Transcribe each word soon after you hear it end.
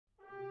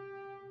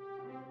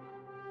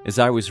As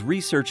I was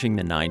researching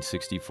the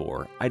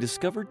 964, I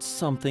discovered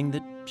something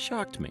that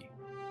shocked me.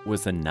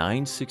 Was the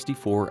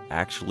 964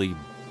 actually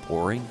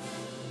boring?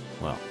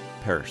 Well,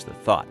 perish the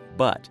thought,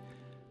 but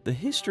the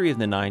history of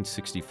the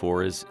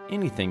 964 is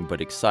anything but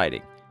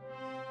exciting.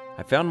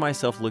 I found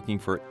myself looking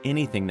for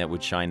anything that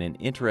would shine an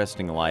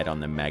interesting light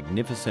on the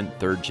magnificent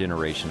third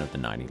generation of the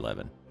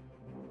 911.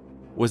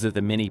 Was it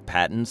the many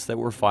patents that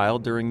were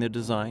filed during the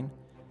design?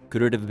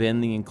 Could it have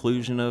been the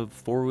inclusion of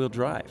four-wheel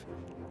drive?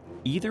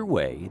 Either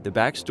way, the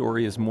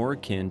backstory is more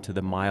akin to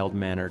the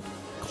mild-mannered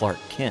Clark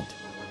Kent,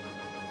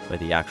 but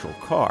the actual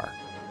car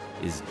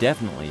is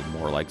definitely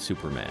more like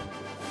Superman.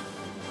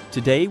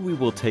 Today we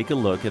will take a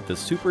look at the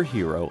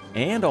superhero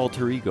and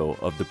alter ego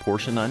of the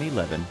Porsche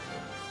 911,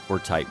 or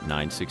Type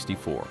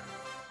 964.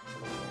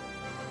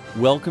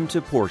 Welcome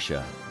to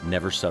Porsche,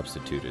 Never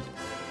Substituted.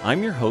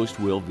 I'm your host,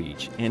 Will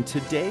Veach, and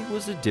today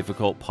was a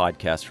difficult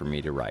podcast for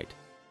me to write.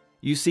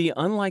 You see,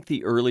 unlike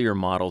the earlier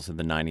models of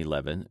the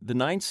 911, the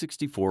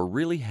 964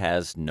 really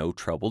has no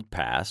troubled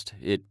past.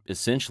 It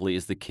essentially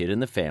is the kid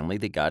in the family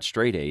that got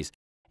straight A's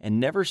and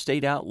never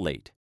stayed out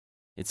late.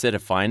 It set a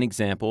fine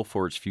example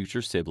for its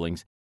future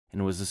siblings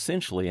and was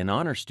essentially an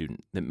honor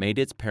student that made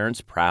its parents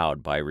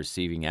proud by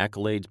receiving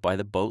accolades by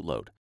the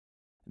boatload.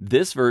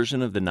 This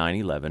version of the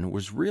 911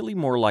 was really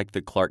more like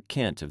the Clark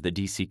Kent of the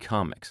DC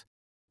Comics.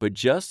 But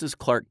just as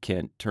Clark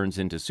Kent turns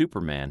into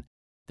Superman,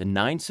 the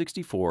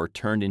 964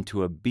 turned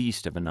into a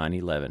beast of a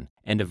 911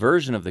 and a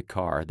version of the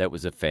car that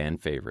was a fan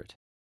favorite.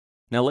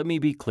 Now let me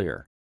be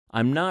clear.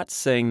 I'm not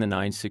saying the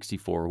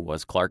 964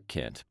 was Clark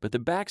Kent, but the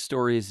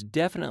backstory is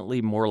definitely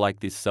more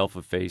like the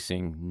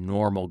self-effacing,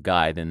 normal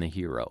guy than the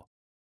hero.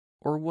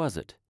 Or was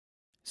it?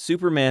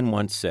 Superman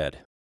once said,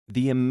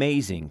 "The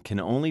amazing can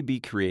only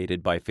be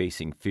created by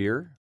facing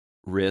fear,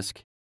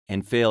 risk,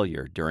 and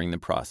failure during the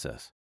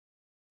process."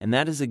 And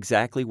that is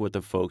exactly what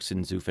the folks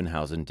in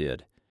Zuffenhausen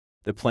did.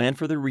 The plan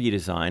for the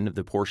redesign of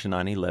the Porsche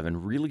 911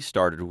 really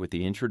started with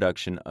the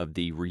introduction of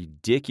the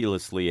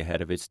ridiculously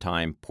ahead of its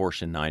time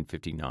Porsche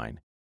 959.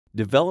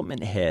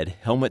 Development head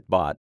Helmut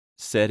Bott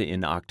said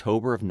in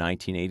October of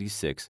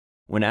 1986,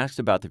 when asked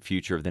about the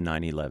future of the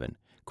 911,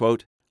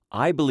 quote,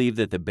 "I believe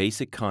that the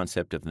basic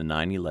concept of the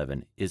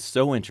 911 is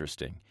so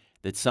interesting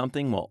that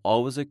something will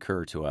always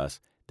occur to us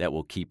that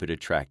will keep it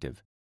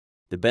attractive.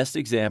 The best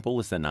example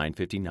is the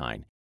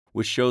 959,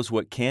 which shows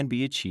what can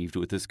be achieved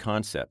with this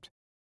concept.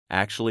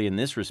 Actually, in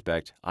this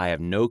respect, I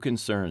have no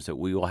concerns that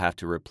we will have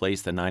to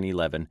replace the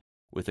 911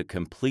 with a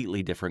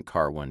completely different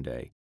car one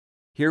day.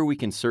 Here we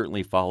can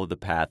certainly follow the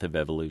path of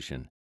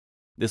evolution.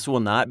 This will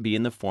not be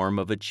in the form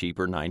of a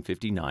cheaper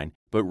 959,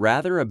 but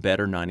rather a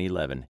better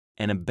 911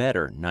 and a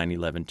better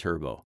 911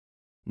 Turbo.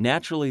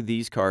 Naturally,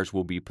 these cars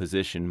will be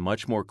positioned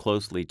much more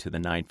closely to the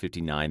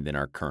 959 than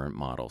our current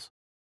models."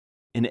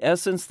 In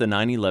essence, the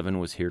 911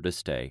 was here to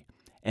stay,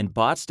 and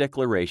Bott's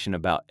declaration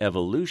about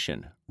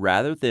evolution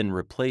rather than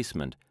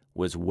replacement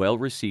was well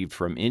received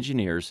from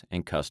engineers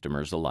and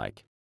customers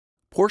alike.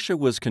 Porsche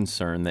was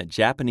concerned that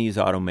Japanese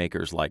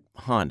automakers like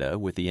Honda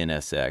with the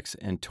NSX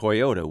and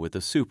Toyota with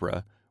the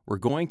Supra were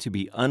going to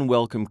be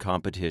unwelcome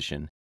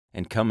competition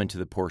and come into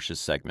the Porsche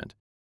segment.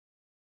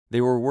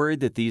 They were worried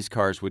that these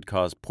cars would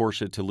cause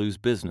Porsche to lose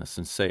business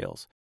and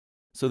sales,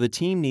 so the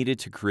team needed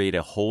to create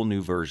a whole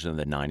new version of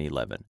the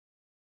 911.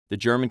 The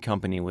German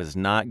company was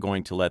not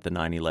going to let the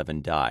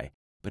 911 die,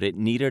 but it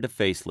needed a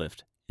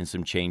facelift and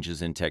some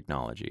changes in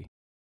technology.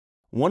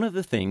 One of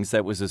the things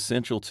that was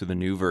essential to the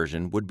new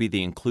version would be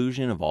the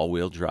inclusion of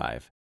all-wheel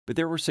drive, but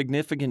there were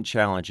significant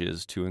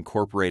challenges to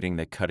incorporating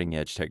the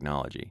cutting-edge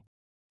technology.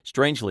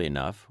 Strangely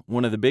enough,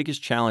 one of the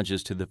biggest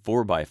challenges to the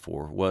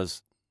 4x4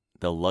 was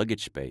the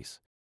luggage space.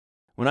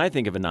 When I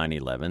think of a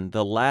 911,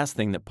 the last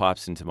thing that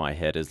pops into my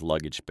head is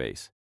luggage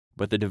space.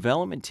 But the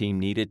development team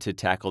needed to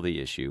tackle the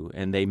issue,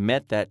 and they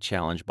met that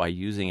challenge by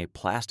using a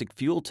plastic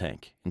fuel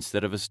tank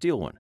instead of a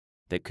steel one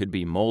that could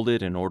be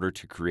molded in order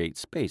to create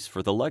space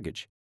for the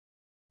luggage.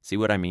 See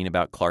what I mean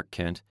about Clark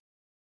Kent?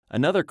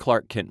 Another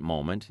Clark Kent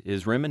moment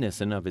is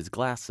reminiscent of his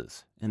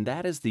glasses, and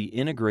that is the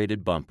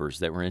integrated bumpers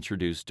that were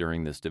introduced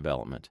during this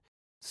development.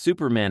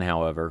 Superman,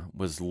 however,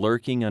 was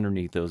lurking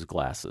underneath those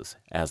glasses,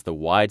 as the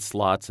wide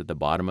slots at the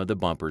bottom of the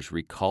bumpers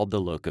recalled the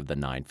look of the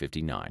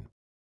 959.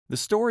 The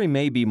story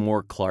may be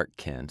more Clark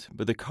Kent,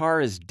 but the car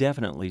is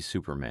definitely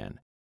Superman.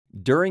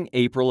 During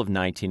April of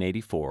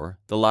 1984,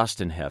 the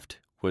Lastenheft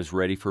was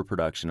ready for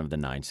production of the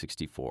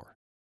 964.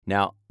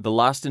 Now, the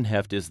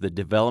Lastenheft is the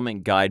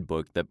development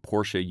guidebook that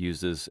Porsche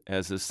uses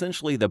as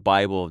essentially the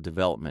Bible of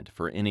development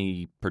for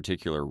any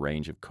particular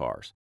range of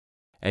cars.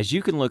 As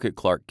you can look at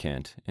Clark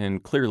Kent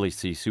and clearly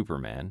see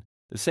Superman,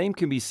 the same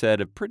can be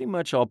said of pretty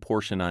much all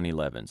Porsche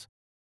 911s.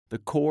 The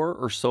core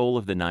or soul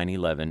of the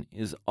 911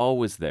 is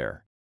always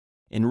there.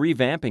 In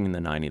revamping the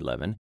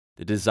 911,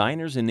 the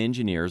designers and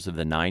engineers of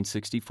the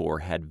 964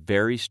 had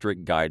very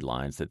strict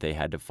guidelines that they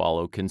had to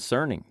follow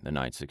concerning the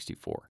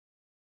 964.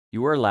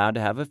 You were allowed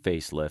to have a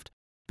facelift,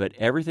 but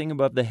everything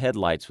above the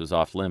headlights was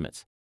off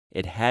limits.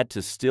 It had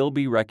to still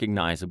be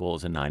recognizable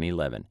as a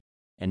 911,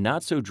 and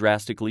not so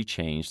drastically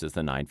changed as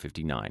the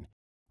 959.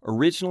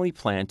 Originally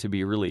planned to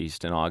be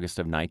released in August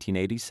of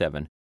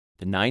 1987,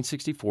 the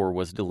 964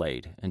 was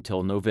delayed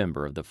until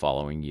November of the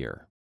following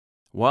year.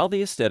 While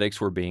the aesthetics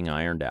were being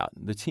ironed out,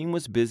 the team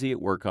was busy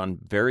at work on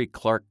very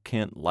Clark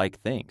Kent-like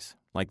things,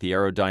 like the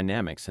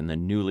aerodynamics and the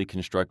newly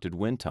constructed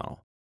wind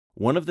tunnel.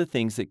 One of the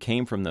things that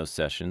came from those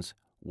sessions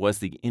was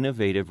the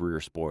innovative rear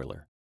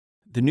spoiler.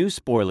 The new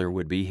spoiler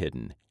would be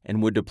hidden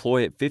and would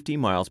deploy at 50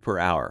 miles per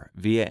hour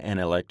via an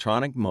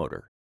electronic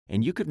motor,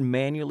 and you could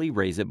manually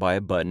raise it by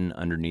a button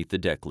underneath the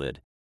deck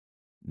lid.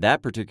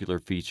 That particular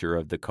feature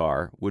of the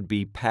car would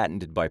be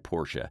patented by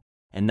Porsche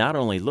and not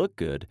only look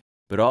good,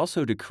 but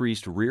also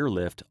decreased rear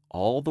lift,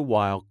 all the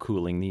while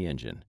cooling the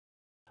engine.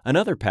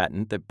 Another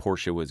patent that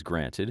Porsche was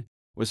granted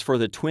was for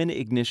the twin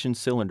ignition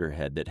cylinder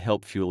head that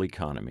helped fuel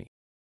economy.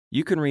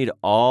 You can read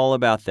all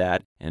about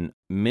that and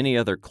many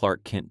other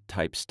Clark Kent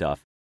type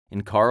stuff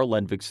in Carl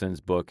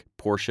Ludvigsson's book,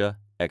 Porsche,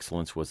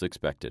 Excellence Was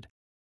Expected.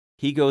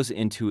 He goes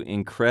into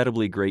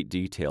incredibly great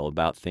detail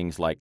about things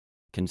like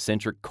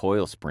concentric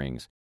coil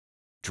springs,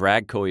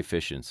 drag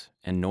coefficients,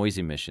 and noise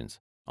emissions.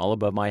 All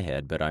above my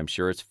head, but I'm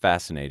sure it's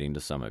fascinating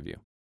to some of you.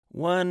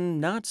 One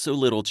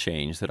not-so-little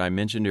change that I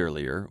mentioned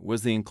earlier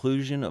was the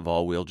inclusion of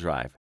all-wheel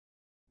drive.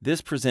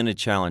 This presented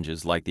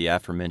challenges like the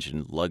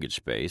aforementioned luggage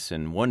space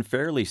and one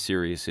fairly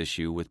serious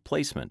issue with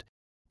placement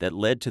that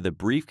led to the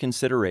brief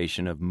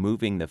consideration of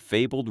moving the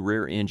fabled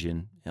rear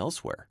engine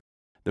elsewhere.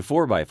 The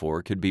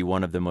 4x4 could be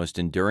one of the most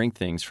enduring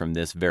things from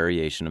this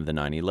variation of the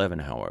 911,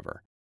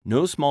 however.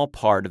 No small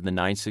part of the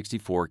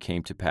 964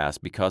 came to pass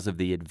because of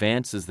the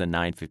advances the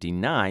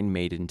 959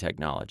 made in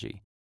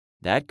technology.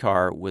 That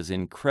car was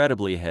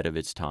incredibly ahead of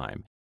its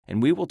time,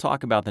 and we will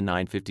talk about the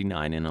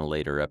 959 in a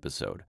later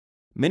episode.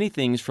 Many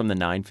things from the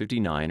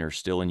 959 are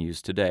still in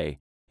use today,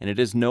 and it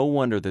is no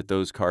wonder that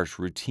those cars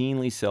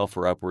routinely sell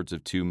for upwards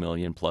of $2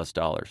 million plus.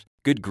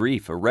 Good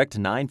grief, a wrecked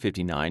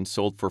 959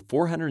 sold for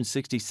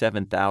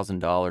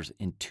 $467,000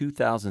 in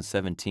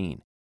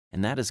 2017,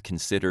 and that is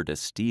considered a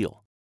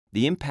steal.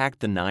 The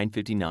impact the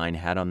 959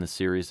 had on the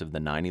series of the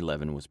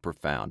 911 was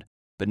profound,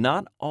 but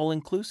not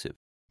all-inclusive.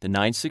 The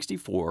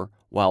 964,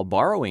 while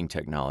borrowing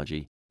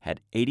technology,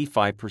 had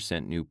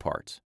 85% new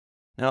parts.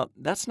 Now,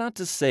 that's not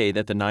to say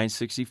that the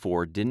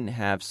 964 didn't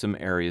have some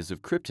areas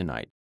of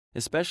kryptonite,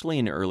 especially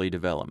in early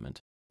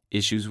development.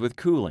 Issues with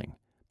cooling,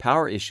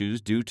 power issues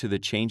due to the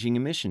changing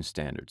emission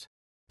standards,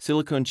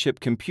 silicon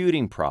chip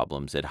computing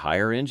problems at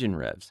higher engine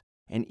revs,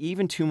 and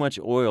even too much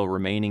oil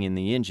remaining in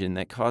the engine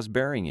that caused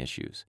bearing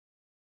issues.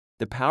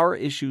 The power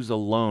issues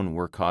alone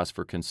were cause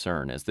for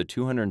concern, as the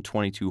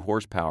 222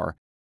 horsepower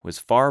was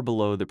far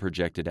below the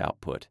projected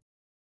output.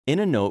 In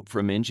a note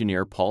from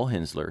engineer Paul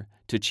Hensler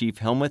to Chief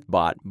Helmuth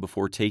Bott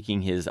before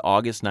taking his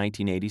August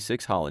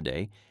 1986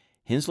 holiday,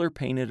 Hensler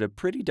painted a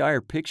pretty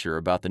dire picture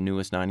about the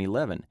newest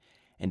 911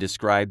 and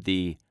described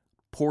the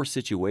poor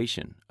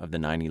situation of the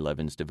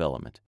 911's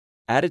development.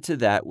 Added to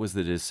that was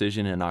the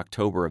decision in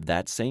October of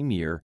that same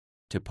year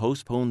to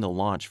postpone the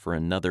launch for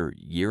another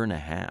year and a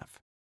half.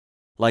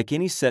 Like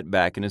any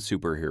setback in a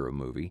superhero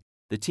movie,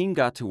 the team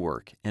got to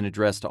work and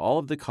addressed all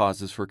of the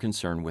causes for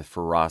concern with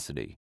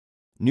ferocity.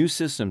 New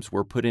systems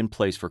were put in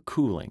place for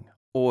cooling,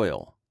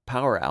 oil,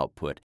 power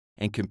output,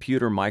 and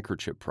computer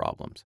microchip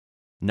problems,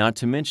 not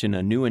to mention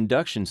a new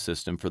induction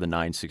system for the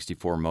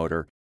 964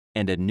 motor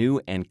and a new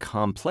and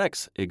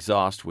complex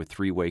exhaust with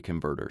three-way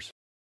converters.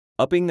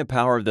 Upping the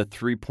power of the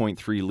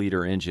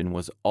 3.3-liter engine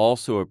was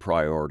also a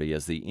priority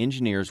as the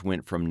engineers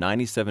went from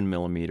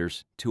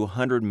 97mm to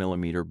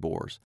 100mm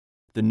bores.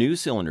 The new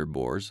cylinder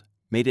bores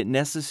made it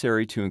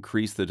necessary to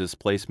increase the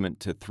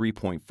displacement to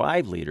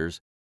 3.5 liters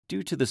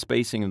due to the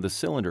spacing of the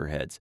cylinder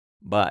heads,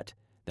 but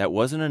that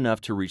wasn't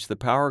enough to reach the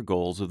power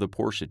goals of the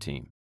Porsche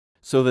team.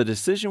 So the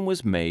decision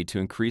was made to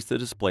increase the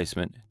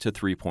displacement to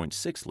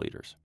 3.6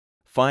 liters.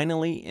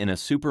 Finally, in a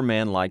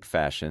Superman-like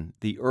fashion,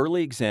 the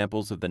early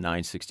examples of the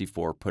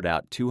 964 put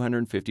out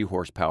 250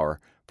 horsepower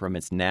from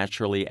its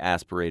naturally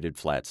aspirated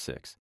flat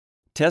six.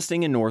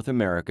 Testing in North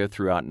America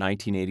throughout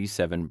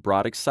 1987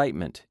 brought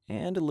excitement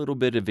and a little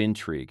bit of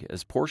intrigue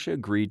as Porsche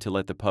agreed to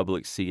let the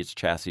public see its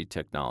chassis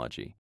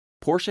technology.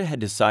 Porsche had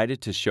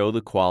decided to show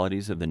the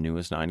qualities of the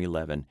newest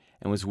 911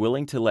 and was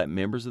willing to let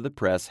members of the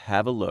press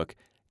have a look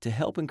to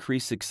help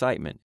increase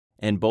excitement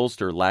and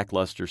bolster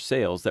lackluster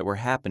sales that were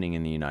happening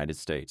in the United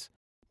States.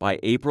 By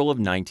April of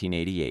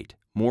 1988,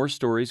 more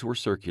stories were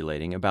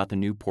circulating about the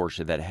new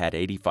Porsche that had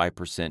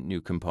 85%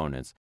 new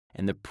components,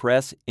 and the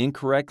press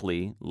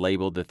incorrectly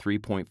labeled the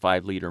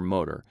 3.5-liter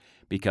motor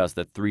because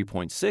the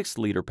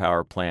 3.6-liter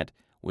power plant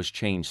was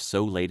changed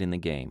so late in the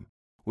game.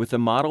 With the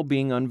model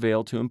being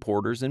unveiled to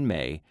importers in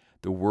May,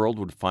 the world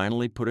would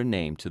finally put a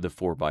name to the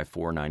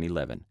 4x4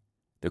 911,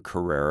 the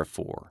Carrera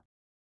 4.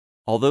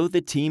 Although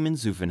the team in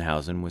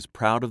Zuffenhausen was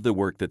proud of the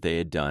work that they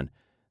had done,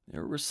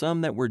 there were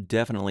some that were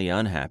definitely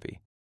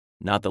unhappy,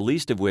 not the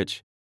least of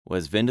which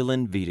was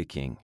Wendelin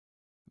Wiedeking.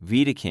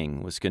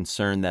 Wiedeking was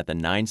concerned that the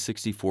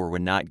 964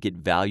 would not get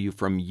value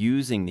from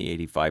using the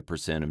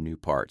 85% of new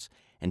parts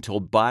and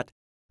told Bott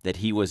that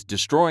he was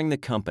destroying the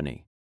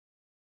company.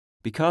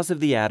 Because of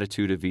the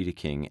attitude of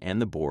Wiedeking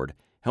and the board,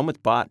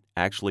 Helmut Bott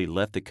actually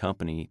left the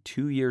company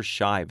 2 years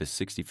shy of his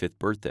 65th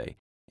birthday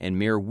and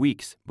mere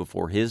weeks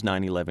before his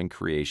 911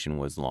 creation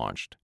was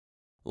launched.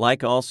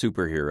 Like all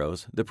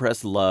superheroes, the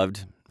press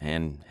loved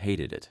and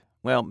hated it.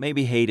 Well,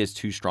 maybe hate is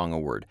too strong a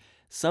word.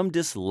 Some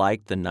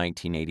disliked the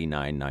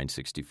 1989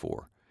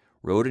 964.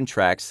 Road and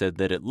Track said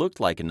that it looked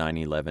like a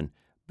 911,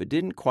 but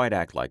didn't quite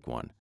act like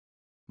one.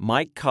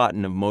 Mike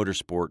Cotton of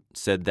Motorsport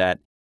said that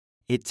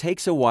it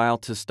takes a while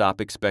to stop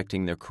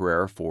expecting the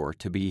Carrera 4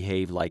 to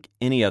behave like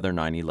any other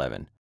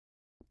 911.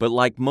 But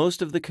like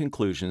most of the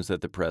conclusions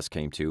that the press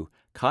came to,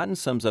 Cotton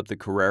sums up the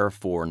Carrera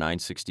 4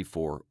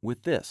 964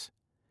 with this.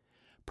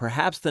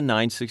 Perhaps the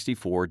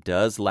 964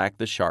 does lack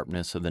the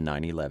sharpness of the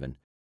 911.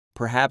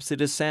 Perhaps it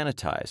is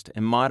sanitized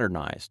and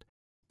modernized.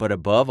 But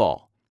above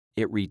all,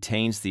 it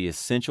retains the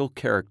essential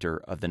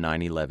character of the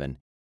 911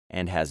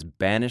 and has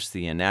banished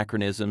the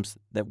anachronisms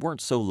that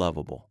weren't so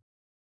lovable.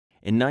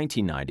 In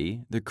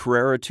 1990, the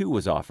Carrera 2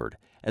 was offered,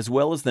 as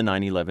well as the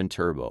 911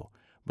 Turbo,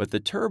 but the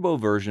turbo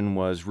version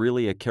was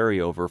really a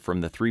carryover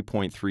from the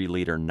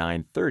 3.3-liter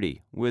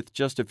 930 with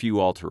just a few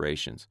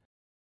alterations.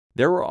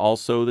 There were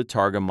also the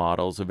Targa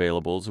models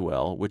available as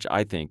well, which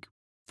I think,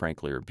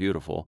 frankly, are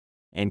beautiful,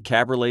 and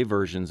cabriolet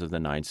versions of the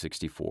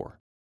 964.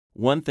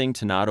 One thing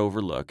to not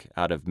overlook,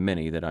 out of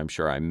many that I'm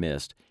sure I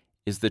missed,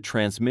 is the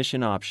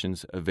transmission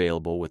options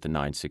available with the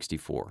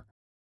 964.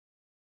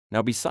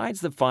 Now,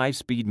 besides the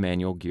 5-speed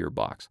manual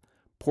gearbox,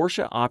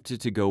 Porsche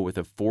opted to go with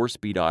a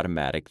 4-speed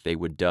automatic they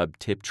would dub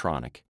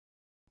Tiptronic.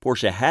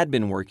 Porsche had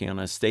been working on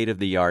a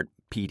state-of-the-art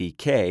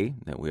PDK,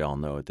 that we all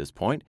know at this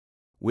point,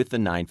 with the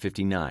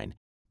 959,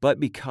 but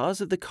because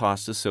of the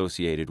costs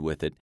associated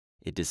with it,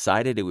 it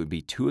decided it would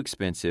be too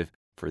expensive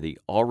for the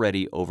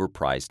already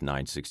overpriced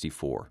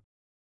 964.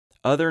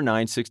 Other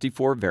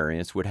 964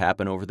 variants would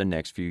happen over the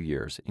next few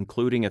years,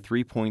 including a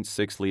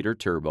 3.6-liter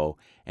turbo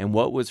and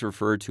what was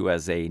referred to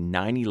as a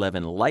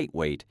 911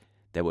 lightweight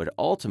that would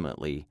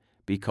ultimately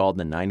be called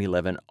the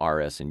 911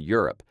 RS in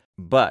Europe,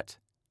 but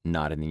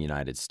not in the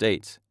United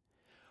States.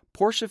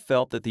 Porsche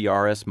felt that the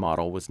RS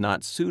model was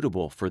not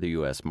suitable for the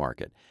U.S.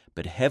 market,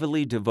 but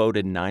heavily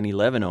devoted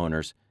 911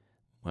 owners,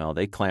 well,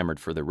 they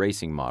clamored for the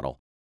racing model,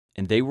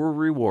 and they were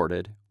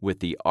rewarded with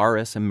the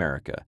RS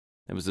America.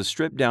 It was a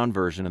stripped-down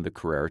version of the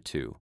Carrera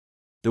 2.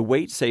 The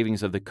weight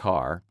savings of the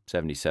car,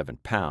 77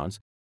 pounds,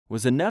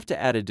 was enough to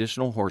add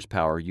additional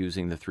horsepower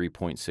using the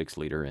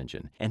 3.6-liter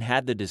engine and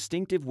had the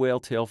distinctive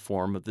whale-tail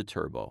form of the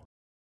turbo.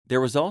 There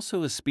was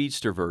also a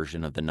speedster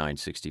version of the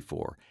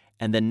 964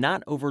 and the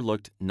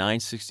not-overlooked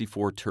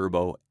 964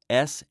 Turbo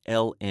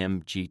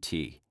SLM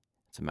GT.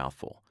 It's a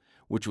mouthful,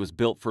 which was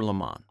built for Le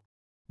Mans.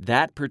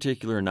 That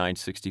particular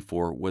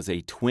 964 was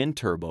a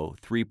twin-turbo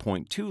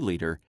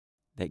 3.2-liter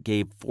that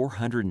gave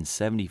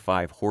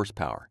 475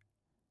 horsepower.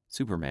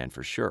 Superman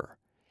for sure.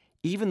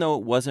 Even though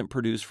it wasn't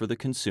produced for the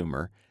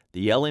consumer,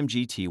 the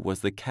LMGT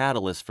was the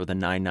catalyst for the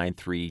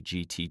 993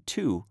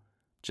 GT2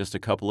 just a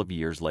couple of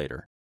years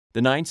later.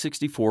 The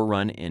 964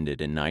 run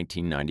ended in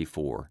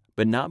 1994,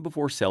 but not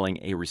before selling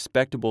a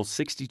respectable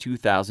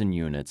 62,000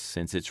 units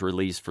since its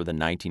release for the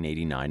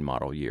 1989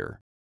 model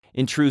year.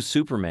 In true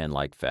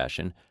Superman-like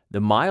fashion, the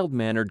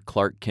mild-mannered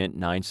Clark Kent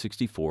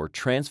 964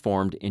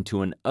 transformed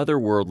into an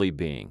otherworldly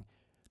being.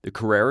 The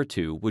Carrera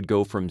 2 would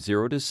go from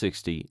 0 to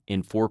 60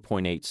 in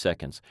 4.8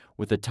 seconds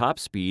with a top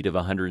speed of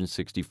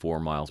 164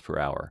 miles per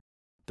hour.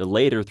 The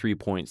later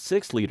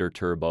 3.6-liter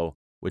turbo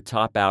would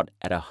top out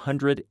at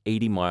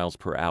 180 miles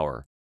per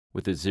hour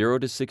with a 0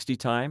 to 60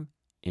 time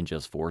in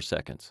just 4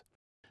 seconds.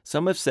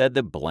 Some have said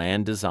the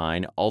bland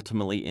design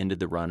ultimately ended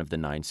the run of the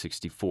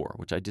 964,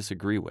 which I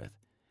disagree with.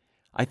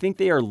 I think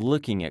they are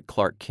looking at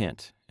Clark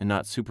Kent and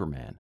not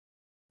Superman.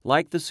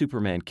 Like the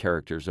Superman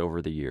characters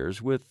over the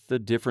years, with the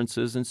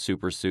differences in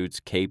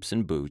supersuits, capes,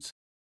 and boots,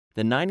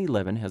 the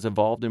 911 has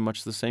evolved in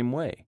much the same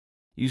way.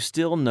 You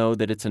still know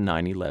that it's a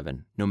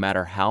 911, no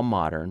matter how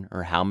modern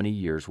or how many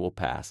years will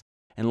pass.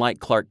 And like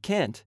Clark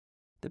Kent,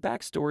 the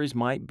backstories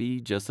might be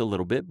just a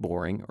little bit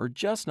boring or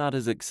just not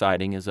as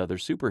exciting as other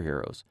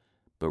superheroes.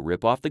 But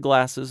rip off the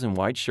glasses and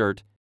white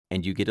shirt,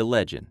 and you get a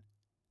legend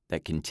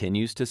that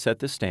continues to set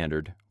the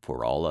standard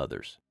for all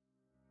others.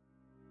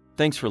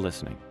 Thanks for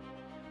listening.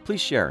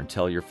 Please share and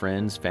tell your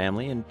friends,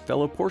 family, and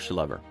fellow Porsche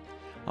lover.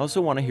 I also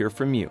want to hear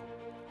from you.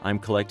 I'm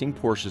collecting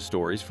Porsche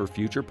stories for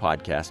future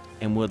podcasts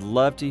and would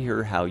love to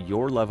hear how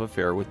your love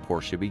affair with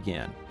Porsche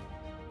began.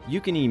 You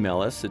can email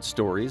us at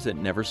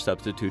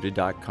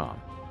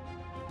stories@neversubstituted.com.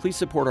 Please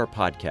support our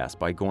podcast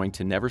by going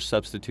to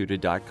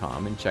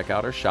neversubstituted.com and check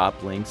out our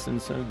shop links and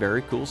some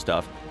very cool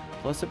stuff,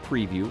 plus a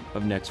preview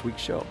of next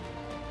week's show.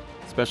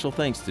 Special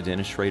thanks to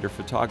Dennis Schrader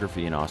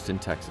Photography in Austin,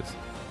 Texas.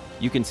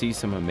 You can see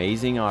some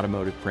amazing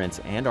automotive prints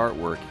and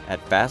artwork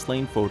at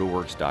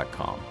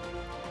FastlanePhotoworks.com.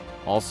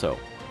 Also,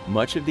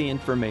 much of the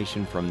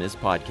information from this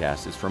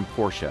podcast is from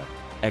Porsche.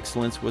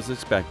 Excellence was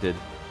expected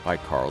by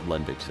Carl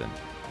Lundvigsen.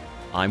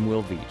 I'm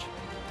Will Veach.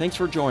 Thanks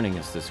for joining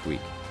us this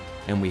week,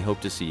 and we hope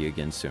to see you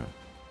again soon.